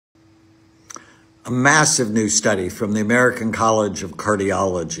A massive new study from the American College of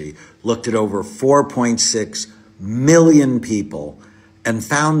Cardiology looked at over 4.6 million people and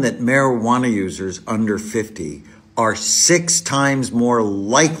found that marijuana users under 50 are 6 times more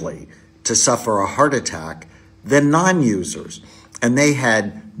likely to suffer a heart attack than non-users, and they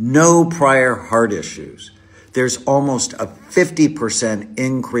had no prior heart issues. There's almost a 50%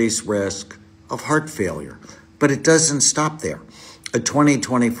 increased risk of heart failure, but it doesn't stop there. A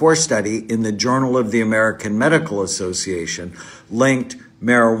 2024 study in the Journal of the American Medical Association linked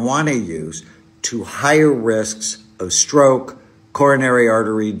marijuana use to higher risks of stroke, coronary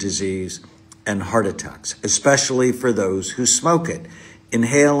artery disease, and heart attacks, especially for those who smoke it.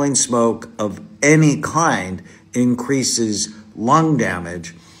 Inhaling smoke of any kind increases lung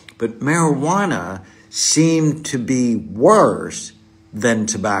damage, but marijuana seemed to be worse than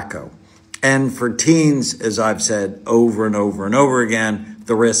tobacco. And for teens, as I've said over and over and over again,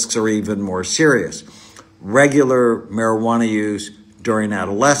 the risks are even more serious. Regular marijuana use during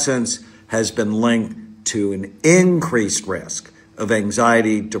adolescence has been linked to an increased risk of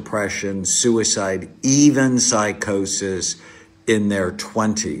anxiety, depression, suicide, even psychosis in their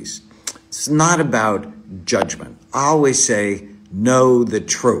 20s. It's not about judgment. I always say, know the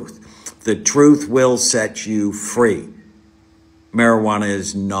truth. The truth will set you free. Marijuana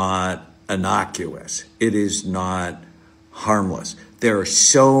is not innocuous. It is not harmless. There are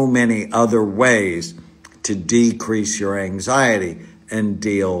so many other ways to decrease your anxiety and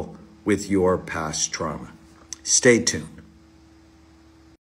deal with your past trauma. Stay tuned.